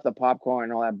money off the popcorn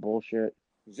and all that bullshit.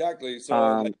 Exactly.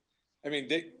 So,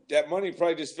 that money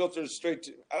probably just filters straight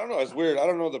to. I don't know. It's weird. I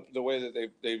don't know the way that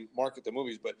they market the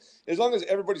movies, but as long as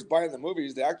everybody's buying the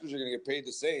movies, the actors are going to get paid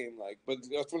the same. But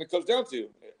that's when it comes down to.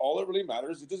 All it really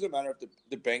matters. It doesn't matter if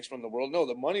the banks run the world. No,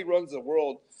 the money runs the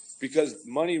world. Because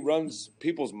money runs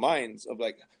people's minds of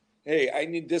like, hey, I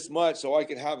need this much so I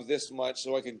can have this much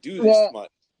so I can do this much.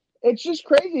 It's just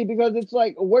crazy because it's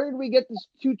like, where did we get this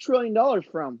 $2 trillion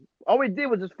from? All we did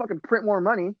was just fucking print more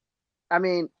money. I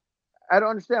mean, I don't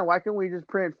understand. Why couldn't we just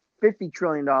print $50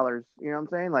 trillion? You know what I'm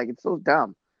saying? Like, it's so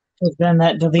dumb. Well, then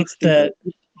that deletes the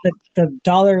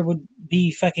dollar would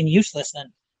be fucking useless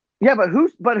then. Yeah, but who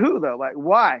though? Like,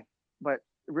 why? But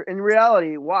in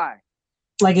reality, why?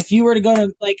 Like if you were to go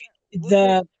to like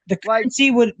the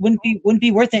currency wouldn't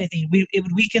be worth anything. It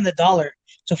would weaken the dollar.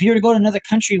 So if you were to go to another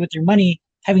country with your money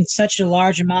having such a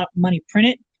large amount of money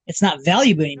printed, it's not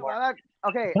valuable anymore.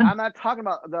 I'm not talking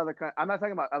about I'm not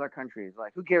talking about other countries.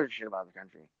 Like, who cares a shit about the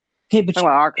country? Okay, but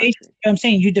our country. I'm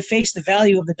saying you deface the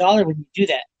value of the dollar when you do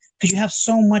that because you have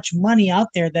so much money out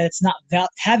there that it's not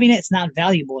having it's not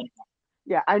valuable anymore.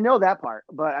 Yeah, I know that part,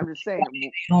 but I'm just saying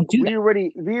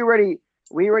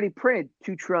we already printed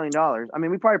 $2 trillion. I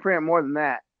mean, we probably printed more than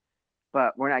that,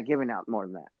 but we're not giving out more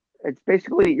than that. It's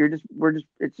basically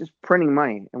it's just printing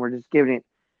money and we're just giving it.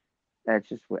 That's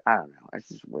just I don't know. It's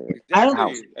just weird. I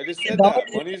just said that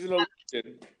money's an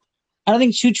illusion. I don't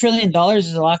think $2 trillion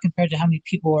is a lot compared to how many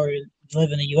people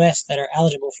live in the U.S. that are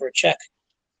eligible for a check,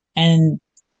 and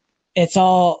it's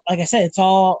all like I said, it's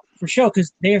all for show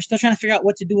because they are still trying to figure out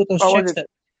what to do with those checks. That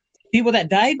people that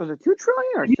died was it $2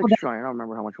 trillion or $6 trillion? I don't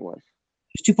remember how much it was.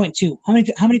 It was 2.2.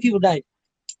 How many people died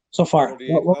so far?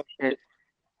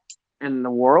 In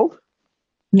the world?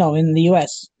 No, in the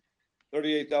U.S.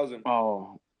 38,000.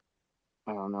 Oh,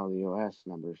 I don't know the U.S.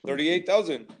 numbers.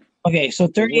 38,000. Okay, so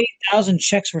 38,000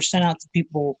 checks were sent out to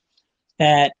people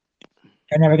that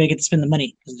are never going to get to spend the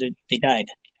money because they died.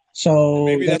 So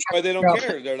maybe that's why they don't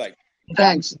care. They're like,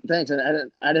 thanks. I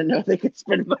didn't know they could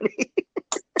spend money.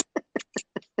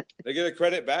 They get a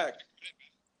credit back.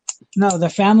 No, their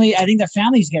family. I think their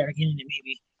families are getting it.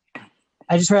 Maybe.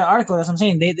 I just read an article. That's what I'm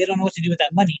saying. They don't know what to do with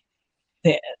that money.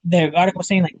 The article was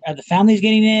saying like, are the families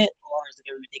getting it, or is the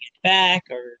government taking it back,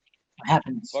 or what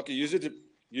happens? Fuck it, use it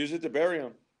to bury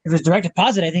them. If it's direct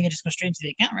deposit, I think it just goes straight into the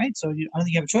account, right? So I don't think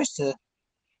you have a choice to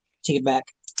take it back.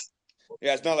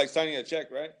 Yeah, it's not like signing a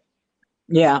check, right?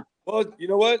 Yeah. Well, you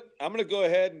know what? I'm going to go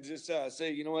ahead and just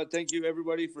say, you know what? Thank you,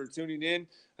 everybody, for tuning in.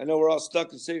 I know we're all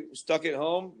stuck at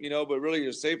home, but really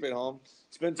you're safe at home.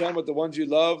 Spend time with the ones you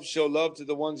love. Show love to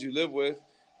the ones you live with.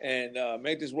 And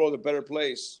make this world a better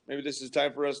place. Maybe this is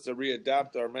time for us to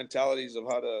readapt our mentalities of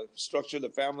how to structure the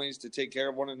families to take care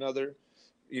of one another.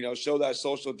 Show that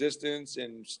social distance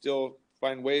and still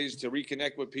find ways to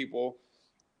reconnect with people,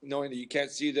 knowing that you can't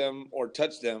see them or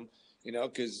touch them,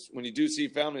 because when you do see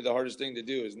family, the hardest thing to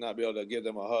do is not be able to give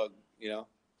them a hug,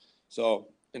 So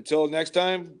until next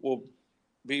time, we'll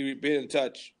be in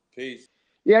touch. Peace.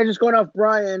 Yeah, just going off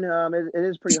Brian, it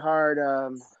is pretty hard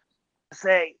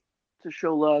to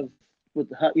show love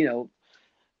with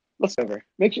let's over.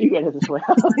 Make sure you edit this way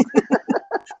out.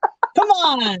 Come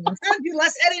on, I'm trying to do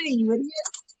less editing, you idiot.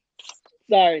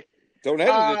 Sorry. Don't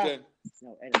edit it then.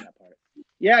 No, edit that part.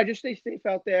 Yeah, just stay safe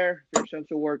out there. If you're an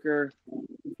essential worker,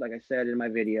 like I said in my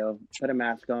video, put a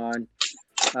mask on.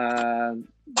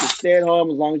 Just stay at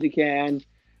home as long as you can.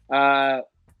 I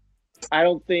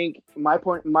don't think my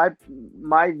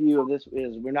view of this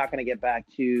is we're not going to get back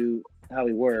to how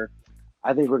we were.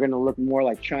 I think we're going to look more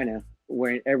like China,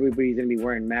 where everybody's going to be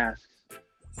wearing masks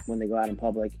when they go out in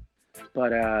public. But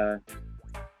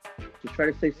just try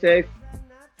to stay safe.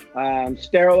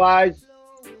 Sterilize.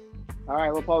 All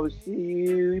right, we'll probably see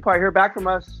you. You probably hear back from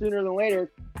us sooner than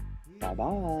later.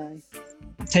 Bye-bye.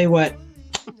 Tell you what,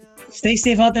 stay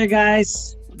safe out there,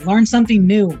 guys. Learn something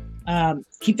new.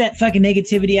 Keep that fucking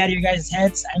negativity out of your guys'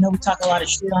 heads. I know we talk a lot of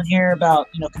shit on here about,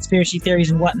 conspiracy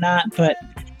theories and whatnot, but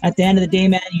at the end of the day,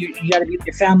 man, you got to be with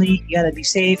your family. You got to be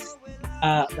safe.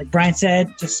 Like Brian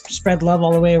said, just spread love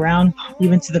all the way around,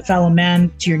 even to the fellow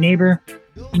man, to your neighbor.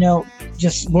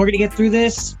 Just we're going to get through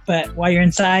this, but while you're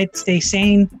inside, stay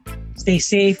sane, stay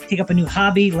safe, take up a new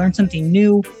hobby, learn something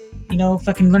new,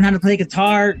 fucking learn how to play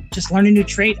guitar, just learn a new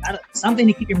trait, something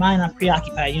to keep your mind on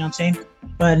preoccupied, you know what I'm saying?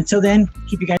 But until then,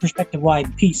 keep your guys' perspective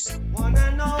wide. Peace.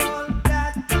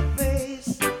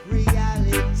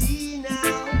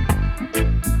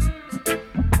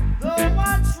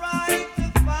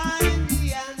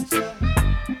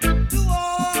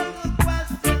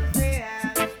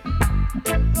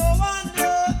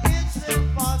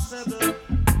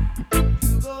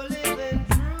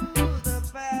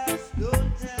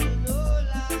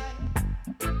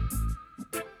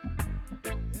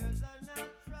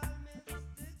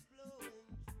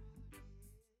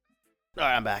 All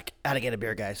right, I'm back. I had to get a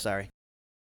beer, guys. Sorry.